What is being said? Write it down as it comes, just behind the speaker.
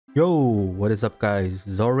Yo, what is up guys?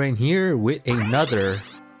 Zorain here with another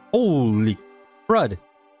holy crud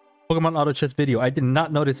Pokemon Auto Chess video. I did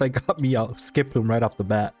not notice I got me out Skiploom right off the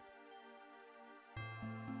bat.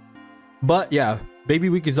 But yeah, baby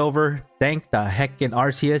week is over. Thank the heck in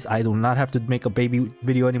RCS. I do not have to make a baby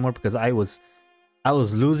video anymore because I was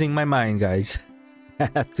losing my mind, guys.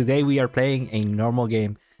 Today we are playing a normal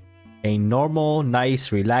game. A normal,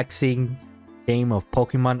 nice, relaxing game of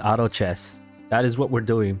Pokemon Auto Chess. That is what we're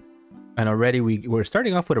doing. And already we're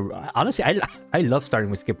starting off with a... Honestly, I love starting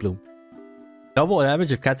with Skiploom. Double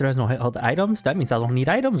damage if Cather has no health items? That means I don't need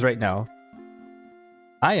items right now.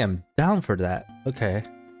 I am down for that. Okay.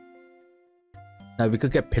 Now if we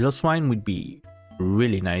could get Piloswine would be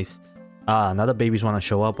really nice. Now the babies want to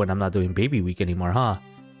show up when I'm not doing baby week anymore, huh?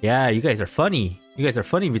 Yeah, you guys are funny. You guys are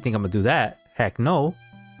funny if you think I'm gonna do that. Heck no.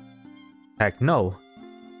 Heck no.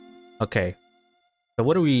 Okay. So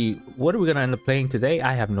what are we gonna end up playing today?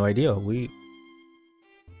 I have no idea.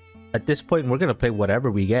 At this point we're gonna play whatever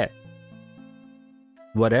we get.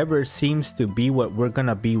 Whatever seems to be what we're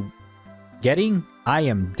gonna be getting, I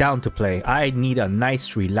am down to play. I need a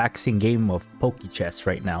nice relaxing game of Pokechess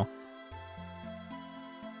right now.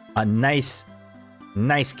 A nice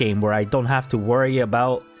game where I don't have to worry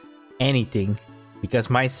about anything because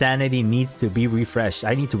my sanity needs to be refreshed.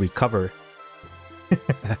 I need to recover.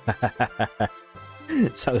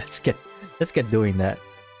 So let's get doing that.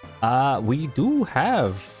 We do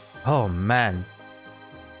have... Oh man.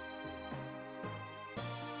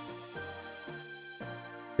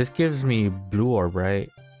 This gives me blue orb, right?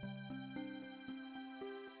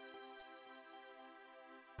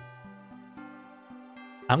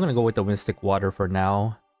 I'm gonna go with the Mystic Water for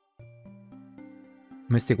now.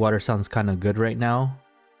 Mystic Water sounds kind of good right now.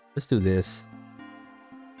 Let's do this.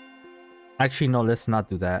 Actually, no, let's not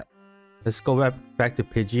do that. Let's go back to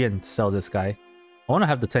Pidgey and sell this guy. I want to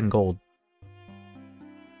have the 10 gold.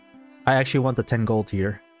 I actually want the 10 gold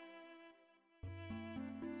here.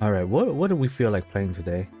 Alright, what do we feel like playing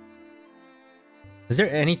today? Is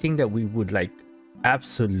there anything that we would like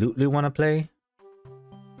absolutely want to play?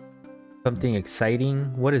 Something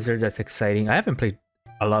exciting? What is there that's exciting? I haven't played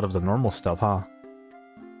a lot of the normal stuff, huh?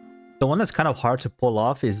 The one that's kind of hard to pull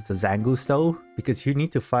off is the Zangoose though, because you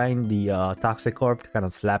need to find the Toxic Orb to kind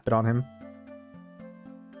of slap it on him.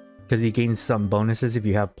 Because he gains some bonuses if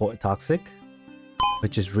you have Toxic,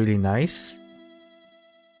 which is really nice.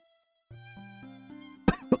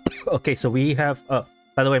 Okay, so we have...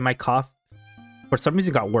 by the way, my cough for some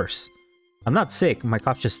reason got worse. I'm not sick, my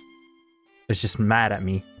cough is just mad at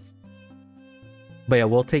me. But yeah,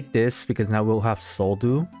 we'll take this because now we'll have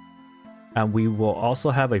Soldew. And we will also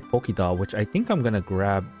have a Pokédoll, which I think I'm gonna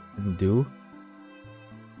grab and do.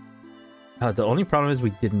 The only problem is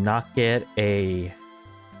we did not get a...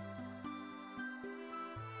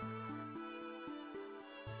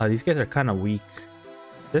 these guys are kind of weak.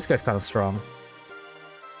 This guy's kind of strong.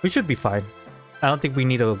 We should be fine. I don't think we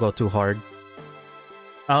need to go too hard.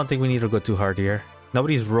 I don't think we need to go too hard here.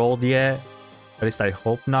 Nobody's rolled yet. At least I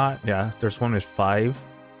hope not. Yeah, there's one with 5.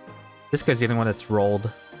 This guy's the only one that's rolled.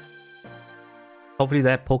 Hopefully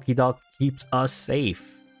that Pokédoll keeps us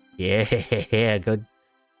safe. Yeah, good.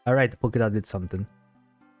 Alright, the Pokédoll did something.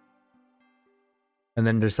 And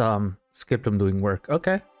then there's Skiploom doing work.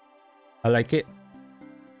 Okay. I like it.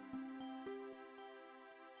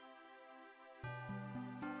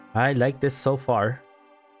 I like this so far.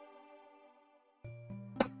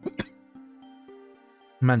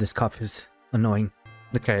 Man, this cough is annoying.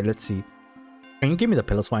 Okay, let's see. Can you give me the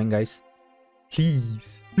Piloswine, guys?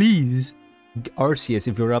 Please. Please. RCS,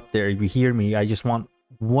 if you're up there, if you hear me, I just want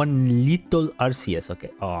one little RCS.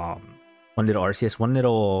 Okay, one little RCS, one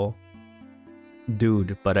little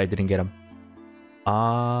dude, but I didn't get him.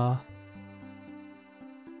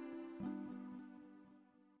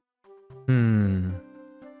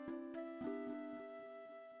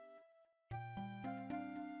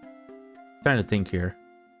 Trying to think here.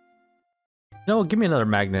 No, give me another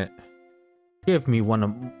magnet. Give me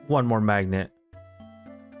one more magnet.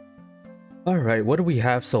 Alright, what do we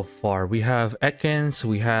have so far? We have Ekans,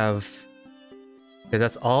 we have... Okay,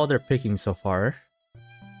 that's all they're picking so far.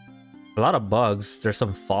 A lot of bugs. There's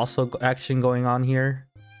some fossil action going on here.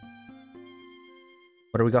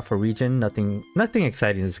 What do we got for region? Nothing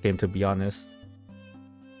exciting in this game, to be honest.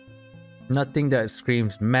 Nothing that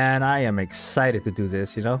screams, man, I am excited to do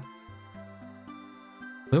this, you know?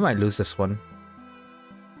 We might lose this one.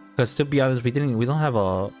 Because to be honest, we don't have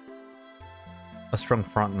a strong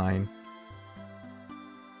front line.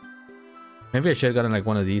 Maybe I should have gotten like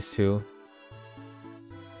one of these two.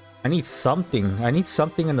 I need something. I need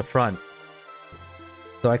something in the front.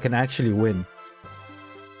 So I can actually win.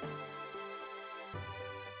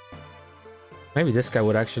 Maybe this guy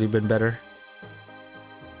would actually been better.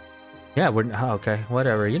 Yeah, we're... Oh, okay,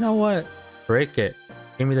 whatever. You know what? Break it.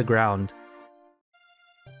 Give me the ground.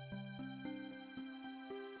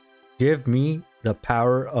 Give me the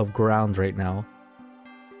power of ground right now.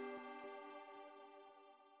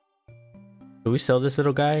 Do we sell this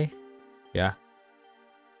little guy? Yeah.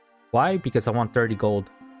 Why? Because I want 30 gold.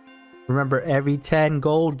 Remember, every 10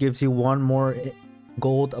 gold gives you 1 more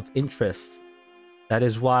gold of interest. That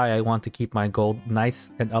is why I want to keep my gold nice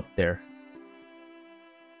and up there.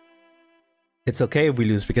 It's okay if we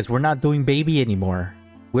lose because we're not doing baby anymore.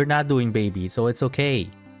 We're not doing baby, so it's okay.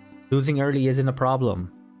 Losing early isn't a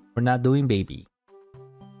problem. We're not doing baby.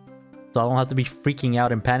 So I don't have to be freaking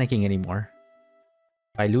out and panicking anymore.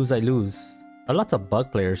 If I lose, I lose. A lot of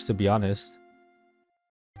bug players, to be honest.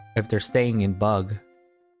 If they're staying in bug.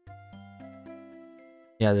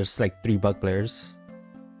 Yeah, there's like 3 bug players.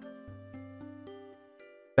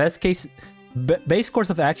 Best case... base course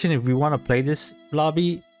of action if we want to play this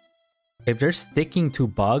lobby... If they're sticking to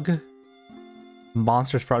bug...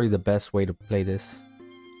 Monster's probably the best way to play this.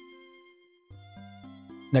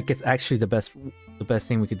 Like, it's actually the best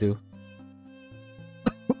thing we could do.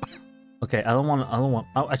 Okay, I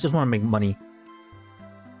just want to make money.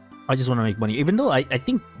 I just want to make money. Even though I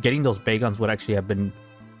think getting those bagons would actually have been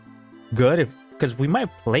good because we might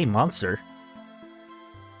play monster.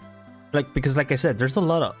 Because like I said, there's a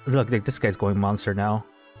lot of... Look, like this guy's going monster now.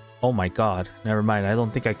 Oh my god. Never mind. I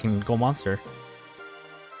don't think I can go monster.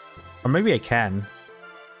 Or maybe I can.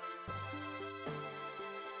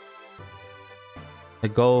 The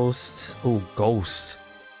ghost. Oh, ghost.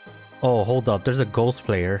 Oh, hold up. There's a ghost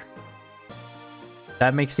player.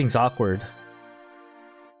 That makes things awkward.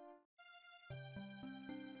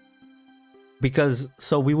 Because,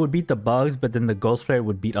 so we would beat the bugs, but then the ghost player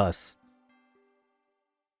would beat us.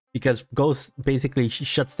 Because ghost basically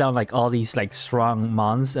shuts down like all these like strong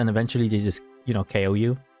mons, and eventually they just, you know, KO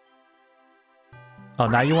you. Oh,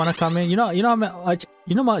 now you want to come in? You know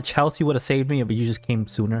how much health you would have saved me if you just came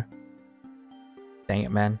sooner. Dang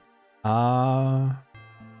it, man.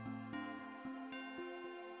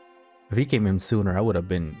 If he came in sooner, I would have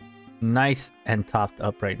been nice and topped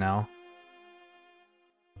up right now.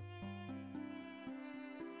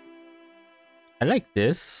 I like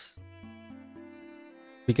this.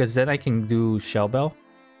 Because then I can do Shell Bell.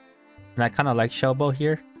 And I kind of like Shell Bell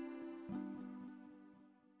here.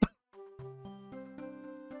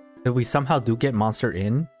 If we somehow do get monster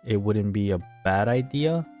in, it wouldn't be a bad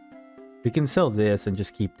idea. We can sell this and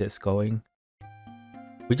just keep this going.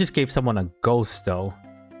 We just gave someone a ghost though.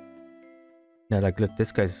 Yeah, like look,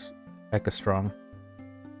 this guy's hecka strong.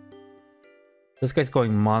 This guy's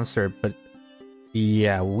going monster, but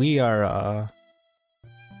yeah, we are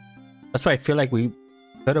that's why I feel like we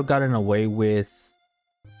could have gotten away with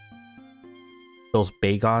those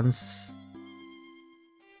bagons.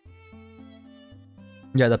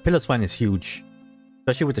 Yeah, the Pillar Swine is huge.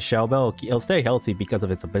 Especially with the Shell Bell, it'll stay healthy because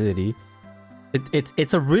of its ability.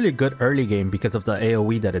 It's a really good early game because of the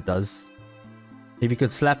AoE that it does. If you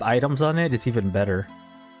could slap items on it, it's even better.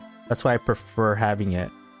 That's why I prefer having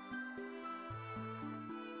it.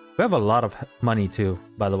 We have a lot of money too,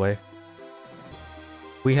 by the way.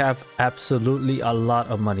 We have absolutely a lot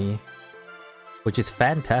of money. Which is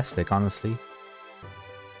fantastic, honestly.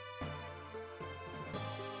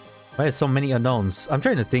 Why are so many unknowns? I'm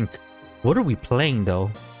trying to think. What are we playing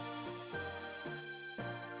though?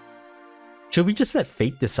 Should we just let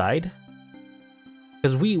fate decide?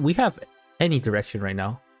 Because we have any direction right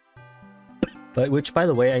now. But which, by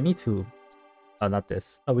the way, I need to... Oh, not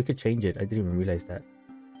this. Oh, we could change it. I didn't even realize that.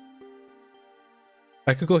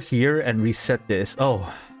 I could go here and reset this.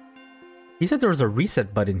 Oh. He said there was a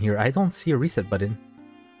reset button here. I don't see a reset button.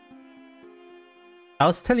 I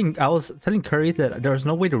was telling Curry that there was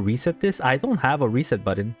no way to reset this. I don't have a reset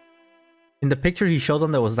button. In the picture he showed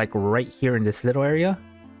them that was like right here in this little area.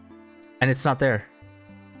 And it's not there.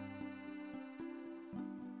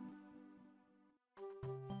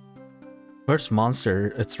 Where's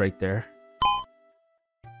monster? It's right there.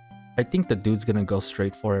 I think the dude's gonna go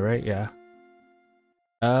straight for it, right? Yeah.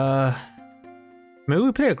 Maybe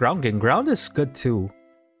we play a ground game. Ground is good too.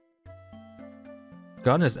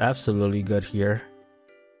 Ground is absolutely good here.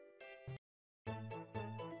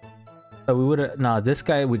 So we would... Nah, this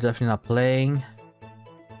guy we're definitely not playing.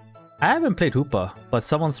 I haven't played Hoopa, but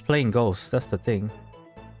someone's playing Ghost. That's the thing.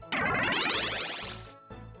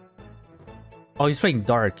 Oh, he's playing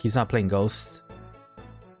Dark. He's not playing Ghost.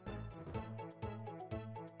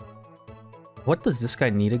 What does this guy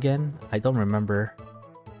need again? I don't remember.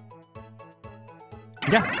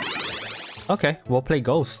 Yeah. Okay, we'll play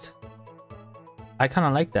Ghost. I kind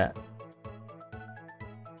of like that.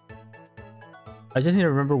 I just need to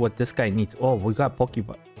remember what this guy needs. Oh, we got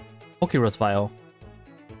Pokerose Vial.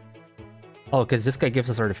 Oh, because this guy gives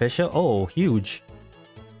us artificial? Oh, huge.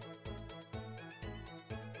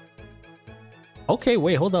 Okay,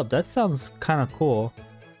 wait, hold up. That sounds kind of cool.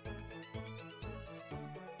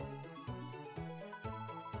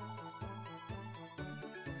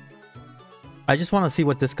 I just want to see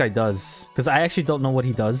what this guy does, because I actually don't know what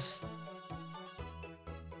he does.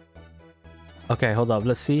 Okay, hold up.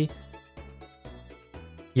 Let's see.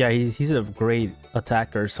 Yeah, he's a great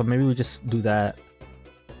attacker, so maybe we just do that.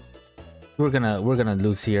 We're gonna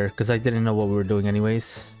lose here because I didn't know what we were doing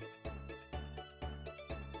anyways.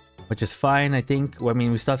 Which is fine, I think. Well, I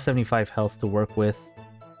mean, we still have 75 health to work with.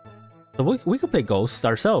 So we could play Ghost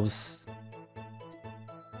ourselves.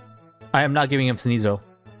 I am not giving him Sneasel.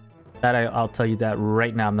 That I'll tell you that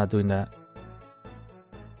right now. I'm not doing that.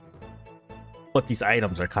 But these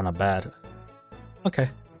items are kind of bad. Okay.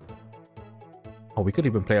 Oh, we could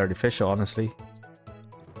even play Artificial, honestly.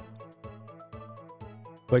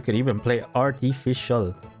 We could even play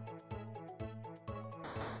Artificial.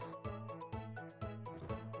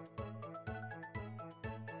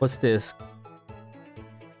 What's this?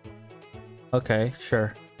 Okay,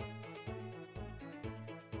 sure.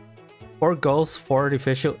 4 Ghosts, 4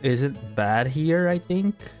 Artificial isn't bad here, I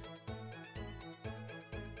think.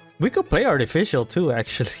 We could play Artificial too,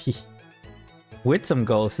 actually. With some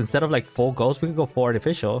Ghosts. Instead of like full Ghosts, we could go for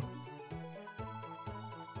Artificial.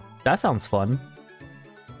 That sounds fun.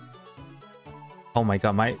 Oh my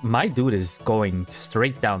god, my dude is going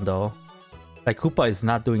straight down though. Like Hoopa is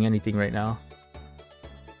not doing anything right now.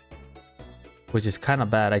 Which is kind of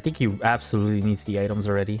bad. I think he absolutely needs the items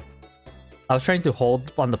already. I was trying to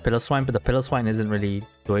hold on the Piloswine, but the Piloswine isn't really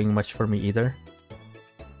doing much for me either.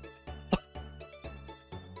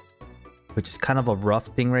 Which is kind of a rough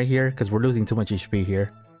thing right here, because we're losing too much HP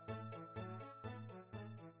here.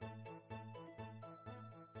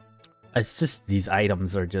 It's just these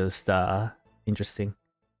items are just interesting.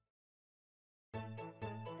 I'm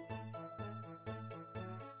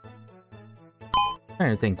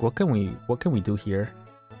trying to think, what can we do here?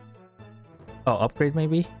 Oh, upgrade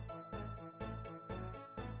maybe?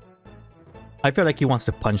 I feel like he wants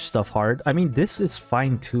to punch stuff hard. I mean, this is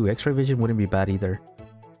fine too. X-ray vision wouldn't be bad either.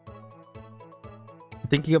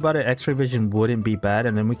 Thinking about it, X-ray vision wouldn't be bad,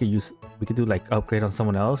 and then we could do like upgrade on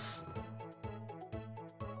someone else.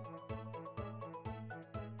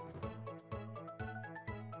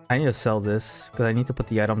 I need to sell this because I need to put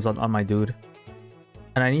the items on my dude.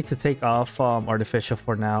 And I need to take off Artificial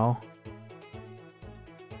for now.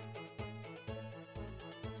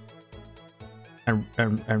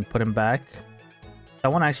 And put him back. I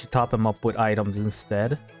want to actually top him up with items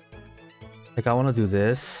instead. Like, I want to do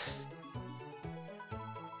this.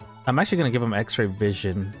 I'm actually going to give him X-ray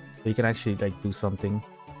vision, so he can actually, like, do something.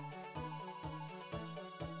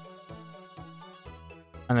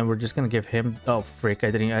 And then we're just going to give him... Oh, frick, I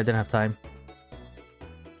didn't have time.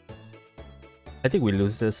 I think we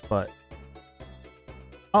lose this, but...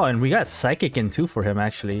 Oh, and we got Psychic in too for him,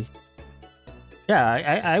 actually.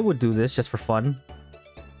 Yeah, I would do this just for fun.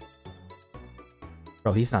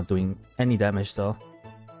 Bro, he's not doing any damage, though.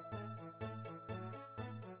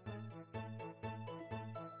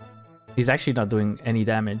 He's actually not doing any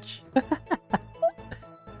damage.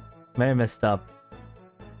 Very messed up.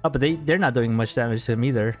 Oh, but they're not doing much damage to him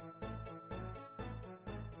either.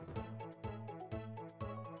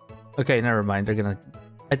 Okay, never mind. They're gonna...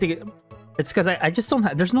 I think it's because I just don't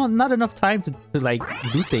have... There's not enough time to like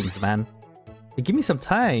do things, man. Like, give me some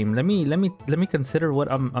time. Let me consider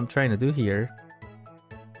what I'm trying to do here.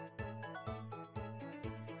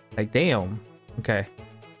 Like, damn. Okay.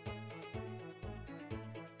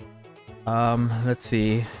 Let's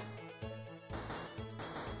see.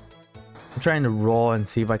 I'm trying to roll and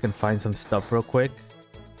see if I can find some stuff real quick.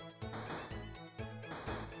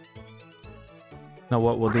 Now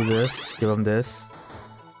what? We'll do this. Give him this.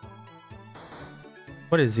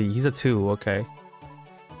 What is he? He's a 2. Okay.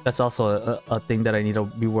 That's also a thing that I need to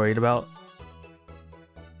be worried about.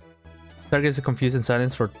 Target is confused in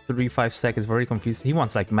silence for 3-5 seconds. Very confused. He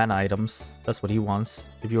wants like mana items. That's what he wants.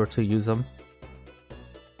 If you were to use them.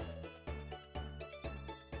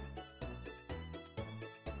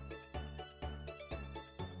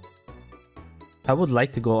 I would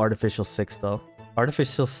like to go Artificial 6 though.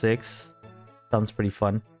 Artificial 6 sounds pretty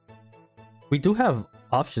fun. We do have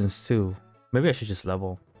options too. Maybe I should just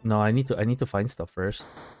level. No, I need to find stuff first.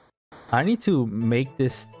 I need to make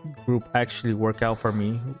this group actually work out for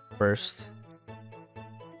me first.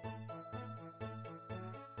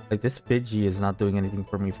 Like, this Pidgey is not doing anything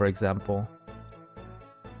for me, for example.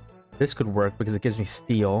 This could work because it gives me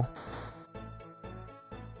Steel.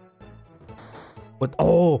 What?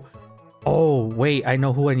 Oh, oh, wait. I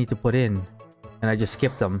know who I need to put in, and I just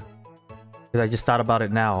skipped them because I just thought about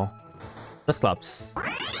it now. Dusclops.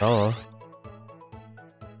 Oh.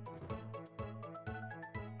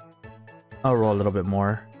 I'll roll a little bit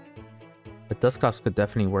more. But Dusclops could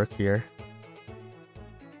definitely work here.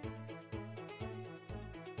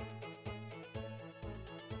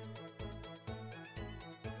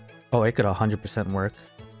 Oh, it could 100% work.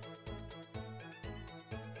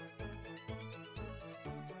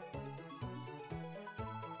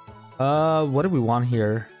 What do we want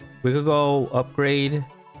here? We could go upgrade.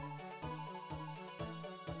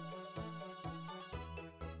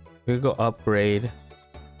 We could go upgrade.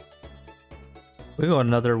 We could go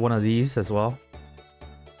another one of these as well.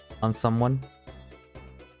 On someone.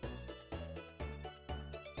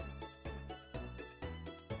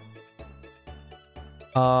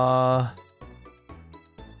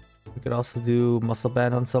 We could also do muscle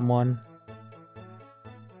band on someone.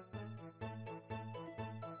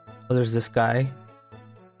 Oh, there's this guy.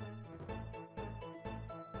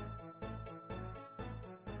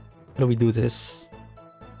 How do we do this?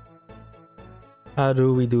 How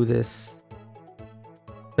do we do this?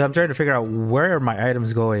 I'm trying to figure out where are my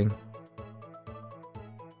items going.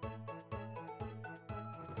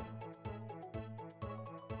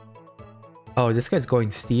 Oh, this guy's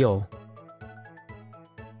going steel.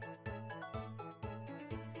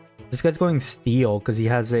 This guy's going steel because he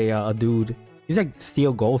has a dude. He's like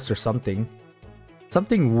steel ghost or something.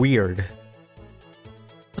 Something weird.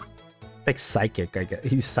 Like psychic, I guess.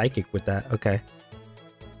 He's psychic with that. Okay.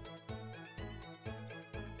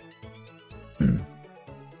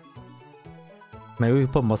 Maybe we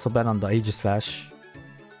put muscle band on the Aegis Slash.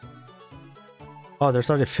 Oh, there's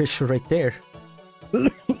artificial right there.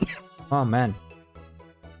 Oh man.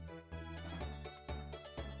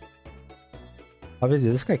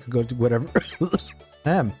 Obviously, this guy could go to whatever.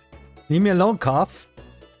 Damn. Leave me alone, cough.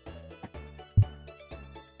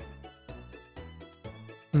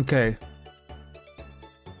 Okay.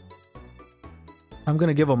 I'm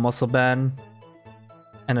gonna give a muscle band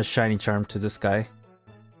and a shiny charm to this guy.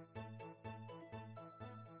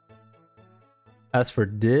 As for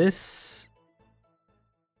this,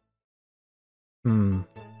 trying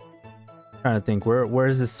to think where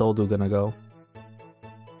is this Soldu gonna go?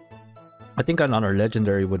 I think another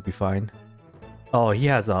legendary would be fine. Oh, he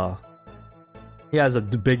has a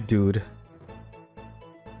big dude.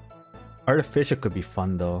 Artificial could be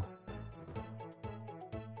fun though.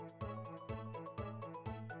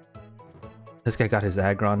 This guy got his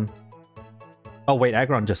Aggron. Oh wait,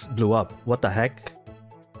 Aggron just blew up. What the heck?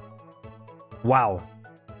 Wow.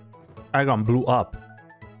 Aggron blew up.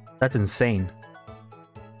 That's insane.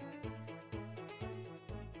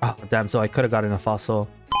 Oh damn, so I could have gotten a fossil.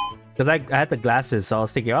 Because I had the glasses, so I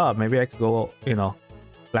was thinking, oh, maybe I could go, you know,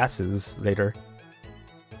 glasses later.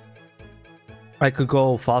 I could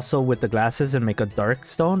go fossil with the glasses and make a dark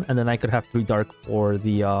stone, and then I could have 3 dark for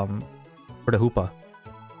the Hoopa.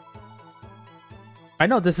 I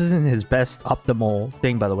know this isn't his best optimal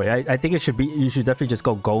thing, by the way. I think it should be, you should definitely just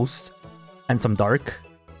go ghost and some dark,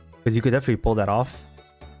 because you could definitely pull that off.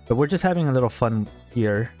 But we're just having a little fun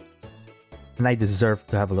here, and I deserve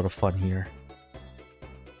to have a little fun here.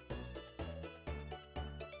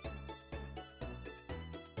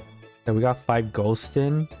 Okay, we got 5 ghosts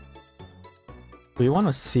in. We want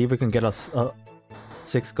to see if we can get us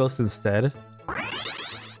 6 ghosts instead.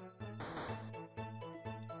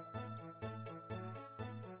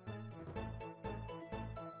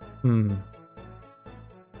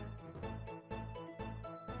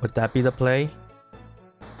 Would that be the play?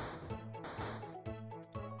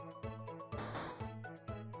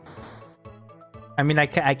 I mean, I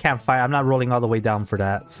can't find. I'm not rolling all the way down for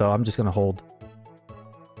that, so I'm just gonna hold.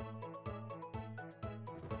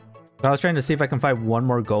 I was trying to see if I can find one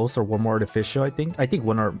more ghost or one more artificial. I think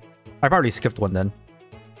one or I've already skipped one then.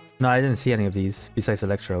 No, I didn't see any of these besides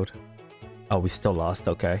Electrode. Oh, we still lost.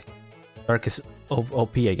 Okay, Dark is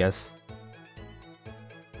OP, I guess.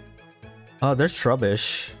 Oh, there's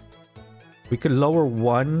Trubbish. We could lower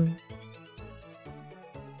one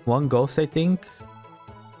ghost, I think,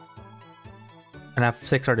 and have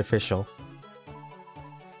 6 artificial.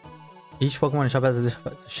 Each Pokemon in shop has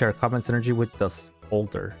to share common synergy with the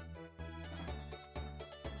holder.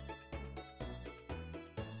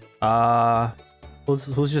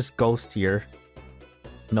 Who's just ghost here?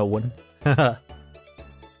 No one. We'll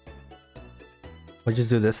just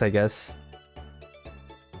do this, I guess.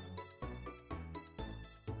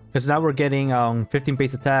 Because now we're getting 15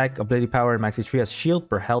 base attack, ability power, and max HP as shield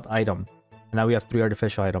per health item. And now we have 3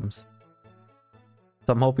 artificial items.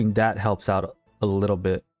 So I'm hoping that helps out a little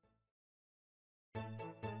bit.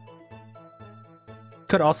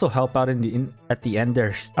 could also help out at the end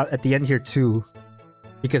there, at the end here too,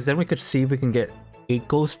 because then we could see if we can get 8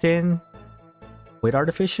 ghost in with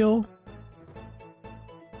artificial.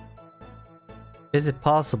 Is it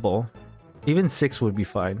possible? Even 6 would be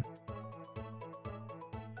fine.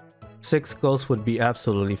 6 ghosts would be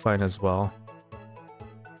absolutely fine as well.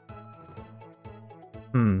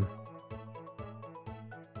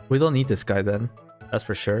 We don't need this guy then, that's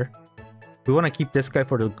for sure. We want to keep this guy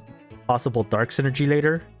for the possible dark synergy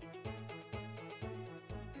later.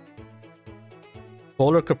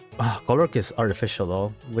 Golurk is artificial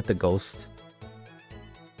though, with the ghost.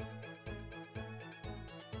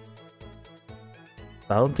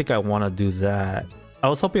 I don't think I want to do that. I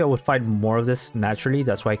was hoping I would find more of this naturally,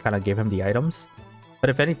 that's why I kind of gave him the items. But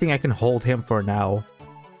if anything, I can hold him for now.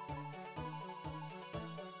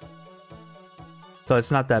 So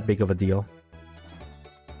it's not that big of a deal.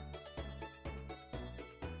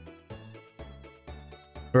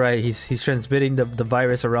 Right, he's transmitting the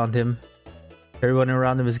virus around him. Everyone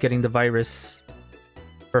around him is getting the virus.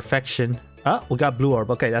 Perfection. Ah, we got blue orb.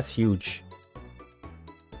 Okay, that's huge.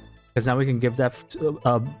 Because now we can give that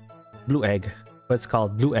blue egg. What's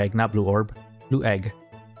called? Blue egg, not blue orb. Blue egg.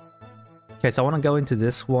 Okay, so I want to go into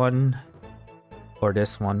this one. Or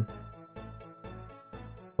this one.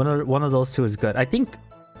 One of those two is good. I think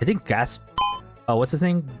gas... Oh, what's his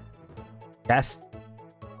name? Gas...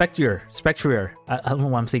 Spectrier. I don't know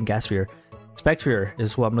why I'm saying Gastrier. Spectrier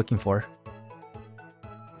is who I'm looking for.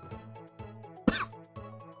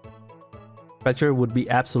 Spectrier would be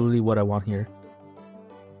absolutely what I want here.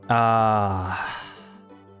 I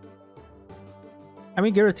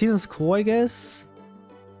mean, Giratina's cool, I guess.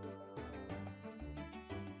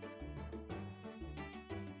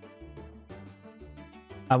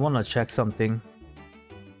 I want to check something.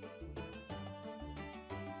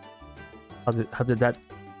 How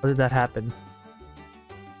did that happen?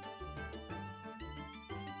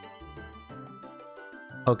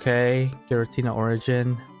 Okay, Giratina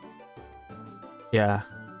origin. Yeah.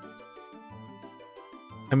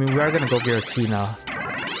 I mean, we are gonna go Giratina.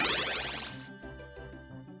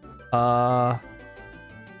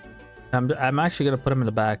 I'm actually gonna put him in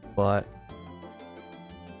the back, but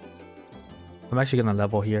I'm actually gonna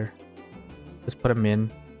level here. Just put him in.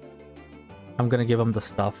 I'm gonna give him the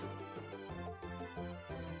stuff.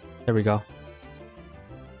 There we go.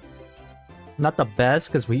 Not the best,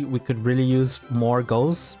 because we could really use more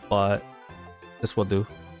ghosts, but this will do.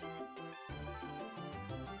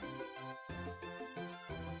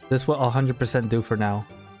 This will 100% do for now.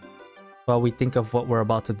 While we think of what we're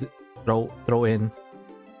about to throw in.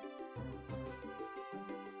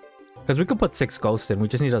 Because we could put 6 ghosts in, we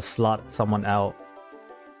just need to slot someone out.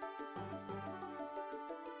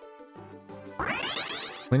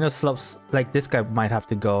 We know slopes like this guy might have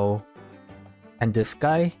to go. And this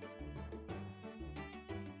guy.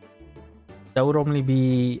 That would only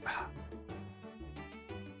be...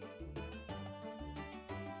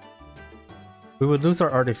 We would lose our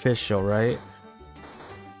artificial, right?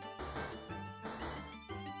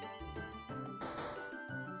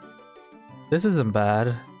 This isn't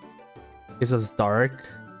bad. Gives us dark.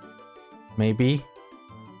 Maybe.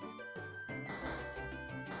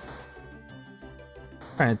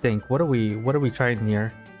 Trying to think, what are we trying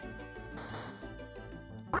here?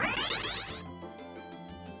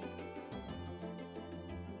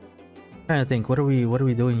 Trying to think, what are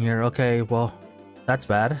we doing here? Okay, well, that's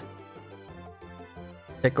bad.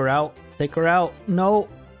 Take her out. Take her out. No.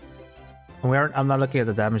 I'm not looking at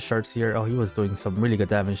the damage charts here. Oh, he was doing some really good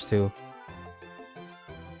damage too.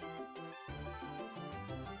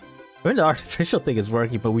 I mean, the artificial thing is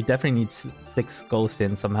working, but we definitely need 6 ghosts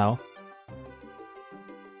in somehow.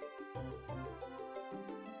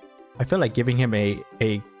 I feel like giving him a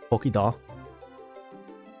Pokédoll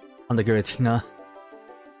on the Giratina.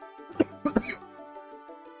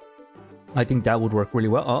 I think that would work really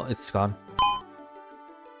well. Oh, it's gone.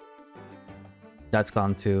 That's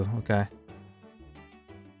gone too. Okay.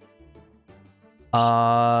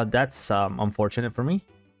 That's unfortunate for me.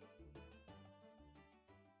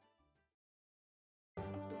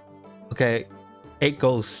 Okay, 8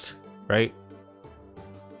 ghosts, right?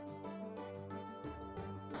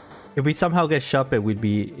 If we somehow get Shuppet, we'd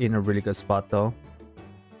be in a really good spot though.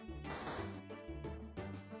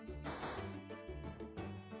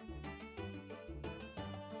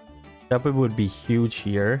 Shuppet would be huge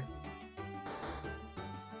here.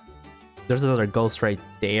 There's another ghost right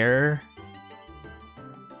there.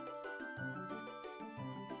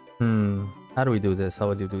 How do we do this? How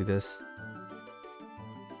would you do this?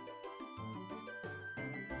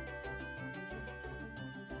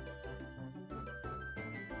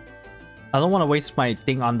 I don't want to waste my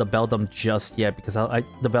thing on the Beldum just yet because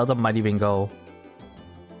the Beldum might even go.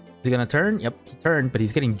 Is he gonna turn? Yep, he turned, but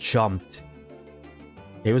he's getting jumped.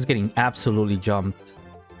 He was getting absolutely jumped.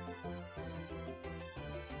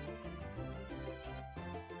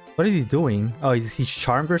 What is he doing? Oh, he's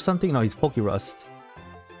charmed or something? No, he's Pokérust.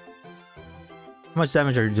 How much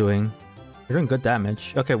damage are you doing? You're doing good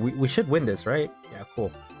damage. Okay, we should win this, right? Yeah,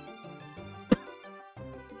 cool.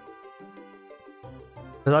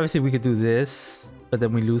 Because obviously we could do this, but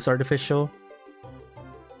then we lose Artificial.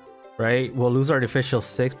 Right? We'll lose Artificial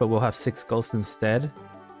 6, but we'll have 6 Ghosts instead.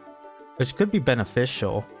 Which could be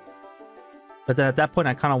beneficial. But then at that point,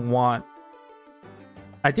 I kind of want...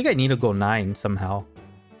 I think I need to go 9 somehow.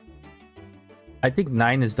 I think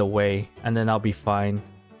 9 is the way, and then I'll be fine.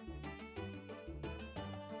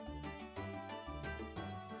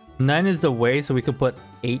 9 is the way, so we could put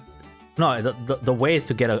 8... No, the way is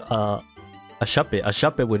to get a Shuppet. A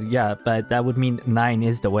Shuppet would... Yeah, but that would mean 9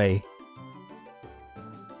 is the way.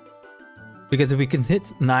 Because if we can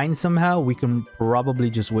hit 9 somehow, we can probably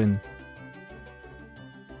just win.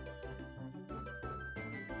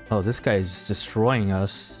 Oh, this guy is just destroying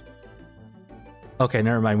us. Okay,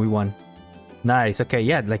 never mind. We won. Nice. Okay,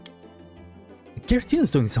 yeah, like...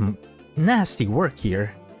 Giratina's doing some nasty work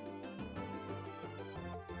here.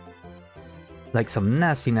 Like some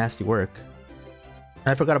nasty work.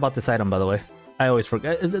 I forgot about this item, by the way. I always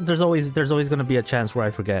forget. There's always gonna be a chance where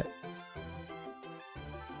I forget.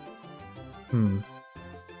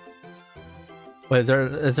 Wait, is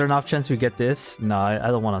there an off chance we get this? No, I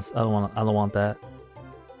don't want that.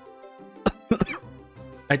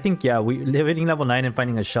 I think yeah, hitting level 9 and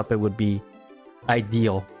finding a Shuppet would be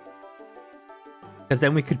ideal. Because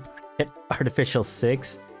then we could hit Artificial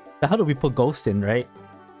 6. Now, how do we put Ghost in, right?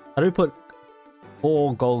 How do we put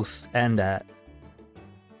full Ghost and that?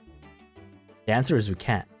 The answer is we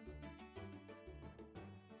can't.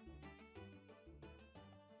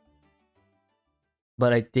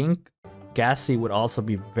 But I think Ghastly would also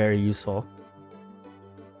be very useful.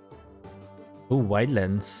 Ooh, Wide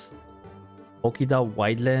Lens. Pokédoll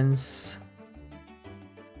Wide Lens.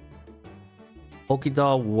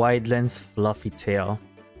 Pokédoll Wide Lens Fluffy Tail.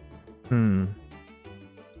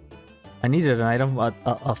 I needed an item,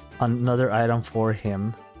 another item for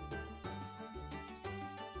him.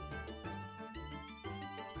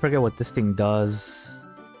 I forget what this thing does.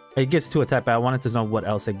 It gives 2 attack, but I wanted to know what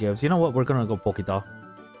else it gives. You know what? We're gonna go Pokédoll.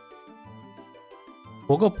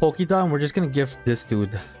 We'll go Pokédoll and we're just gonna give this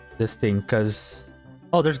dude this thing, because...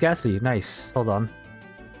 Oh, there's Ghastly. Nice. Hold on.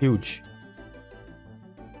 Huge.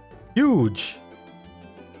 Huge!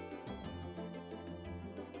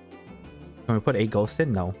 Can we put 8 Ghost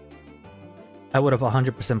in? No. I would have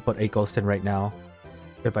 100% put 8 Ghost in right now.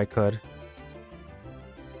 If I could.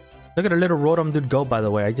 Look at a little Rotom dude go, by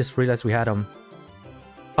the way. I just realized we had him.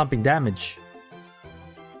 Pumping damage.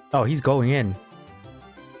 Oh, he's going in.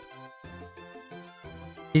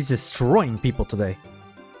 He's destroying people today.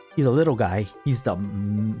 He's a little guy. He's the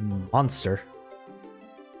monster.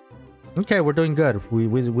 Okay, we're doing good. We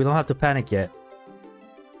don't have to panic yet.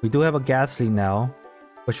 We do have a Ghastly now,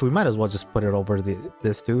 which we might as well just put it over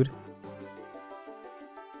this dude.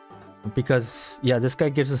 Because, yeah, this guy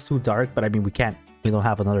gives us 2 dark, but I mean, we can't. We don't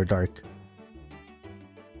have another dark.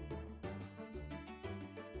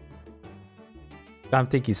 I'm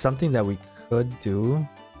thinking something that we could do.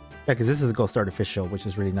 Yeah, because this is Ghost Artificial, which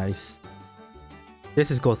is really nice. This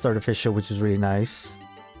is Ghost Artificial, which is really nice.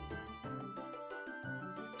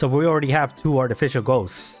 So we already have 2 Artificial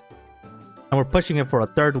Ghosts. And we're pushing it for a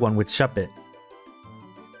 3rd one with Shuppet.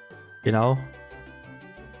 You know?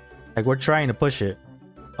 Like, we're trying to push it.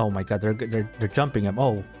 Oh my god, they're jumping him.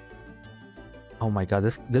 Oh. Oh my god,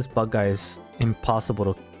 this bug guy is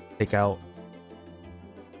impossible to take out.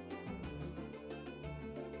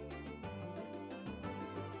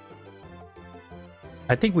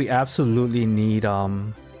 I think we absolutely need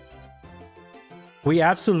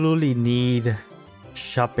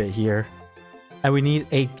Shuppet here. And we need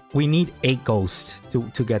 8 ghosts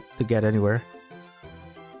to get anywhere.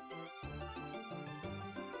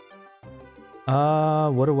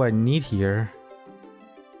 What do I need here?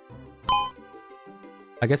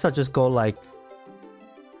 I guess I'll just go like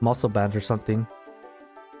Muscle Band or something.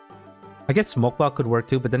 I guess Smoke Ball could work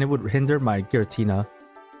too, but then it would hinder my Giratina.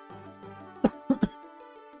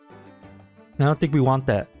 I don't think we want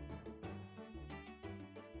that.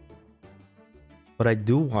 What I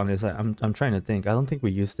do want is I'm trying to think. I don't think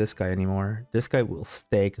we use this guy anymore. This guy will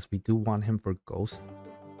stay because we do want him for Ghost.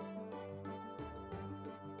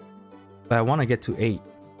 But I want to get to 8.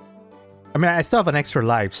 I mean, I still have an extra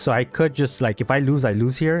life, so I could just like, if I lose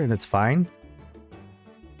here and it's fine.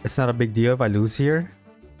 It's not a big deal if I lose here.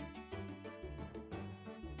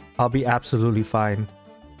 I'll be absolutely fine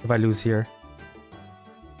if I lose here.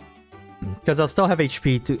 Because I'll still have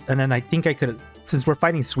HP to, and then I think I could, since we're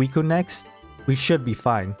fighting Suicune next, we should be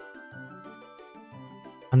fine.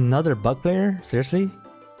 Another bug player? Seriously?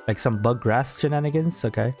 Like some bug grass shenanigans?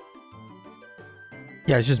 Okay.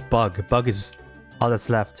 Yeah, it's just bug. Bug is all that's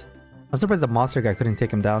left. I'm surprised the monster guy couldn't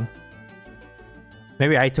take him down.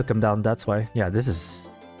 Maybe I took him down, that's why. Yeah, this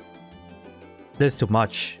is too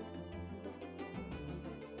much.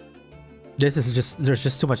 This is just, there's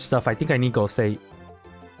just too much stuff. I think I need Ghost 8.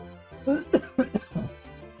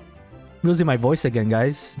 Losing my voice again,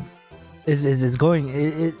 guys. It's going,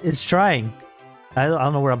 it's trying. I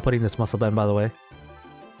don't know where I'm putting this muscle band, by the way.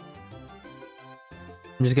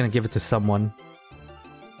 I'm just gonna give it to someone.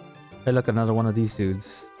 Hey, look, another one of these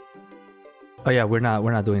dudes. Oh yeah, we're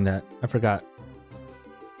not doing that. I forgot.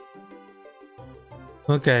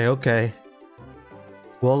 Okay, okay.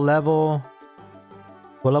 We'll level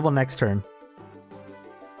next turn.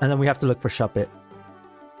 And then we have to look for Shuppet.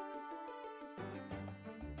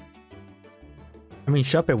 I mean,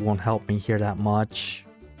 Shuppet won't help me here that much.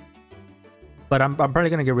 But I'm probably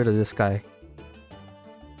gonna get rid of this guy.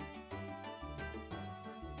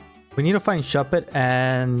 We need to find Shuppet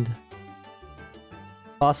and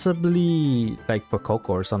possibly like for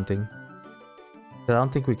Coco or something. I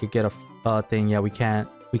don't think we could get a thing. Yeah, we can't.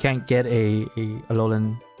 We can't get a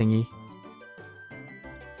Alolan thingy.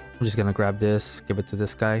 I'm just gonna grab this, give it to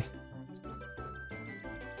this guy.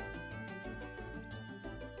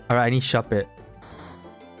 Alright, I need Shuppet.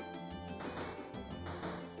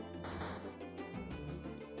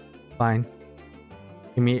 Fine.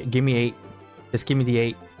 Give me 8. Just give me the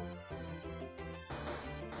 8.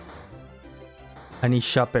 I need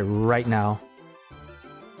Shuppet right now.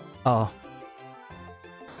 Oh.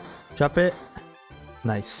 Shuppet.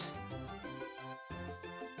 Nice.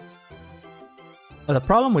 The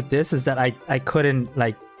problem with this is that I couldn't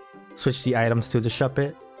like switch the items to the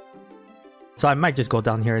Shuppet. So I might just go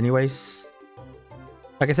down here anyways.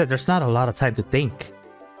 Like I said, there's not a lot of time to think.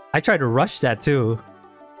 I tried to rush that too.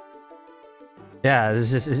 Yeah,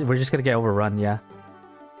 we're just gonna get overrun, yeah.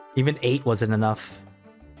 Even 8 wasn't enough.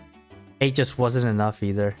 8 just wasn't enough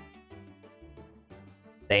either.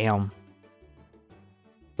 Damn.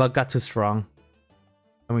 Bug got too strong.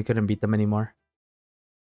 And we couldn't beat them anymore.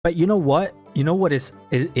 But you know what? You know what is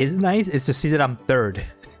nice? Is to see that I'm 3rd.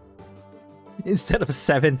 Instead of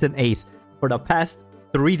 7th and 8th. For the past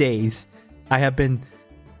 3 days, I have been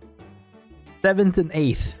 7th and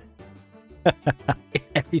 8th.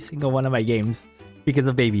 Every single one of my games. Because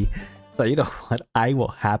of baby. So you know what? I will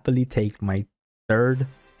happily take my 3rd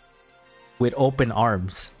with open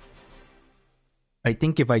arms. I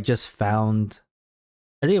think if I just found...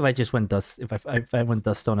 I think if I just went dust... If I went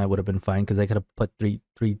Duststone, I would have been fine. Because I could have put 3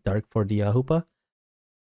 dark for the Hoopa.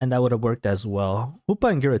 And that would have worked as well.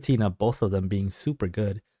 Hoopa and Giratina, both of them being super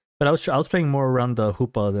good. But I was playing more around the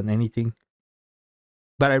Hoopa than anything.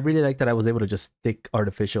 But I really like that I was able to just stick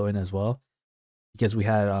Artificial in as well. Because we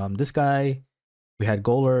had this guy. We had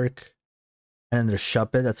Golurk. And then there's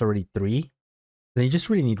Shuppet. That's already 3. Then you just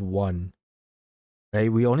really need 1.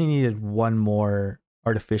 Right? We only needed 1 more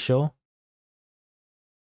Artificial.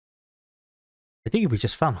 I think if we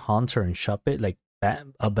just found Haunter and Shuppet, like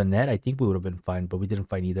a Banette, I think we would have been fine. But we didn't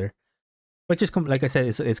find either. But just like I said,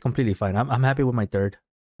 it's completely fine. I'm happy with my 3rd.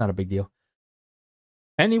 Not a big deal.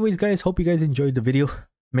 Anyways, guys, hope you guys enjoyed the video.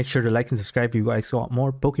 Make sure to like and subscribe if you guys want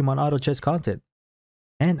more Pokemon Auto Chess content.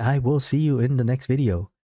 And I will see you in the next video.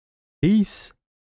 Peace.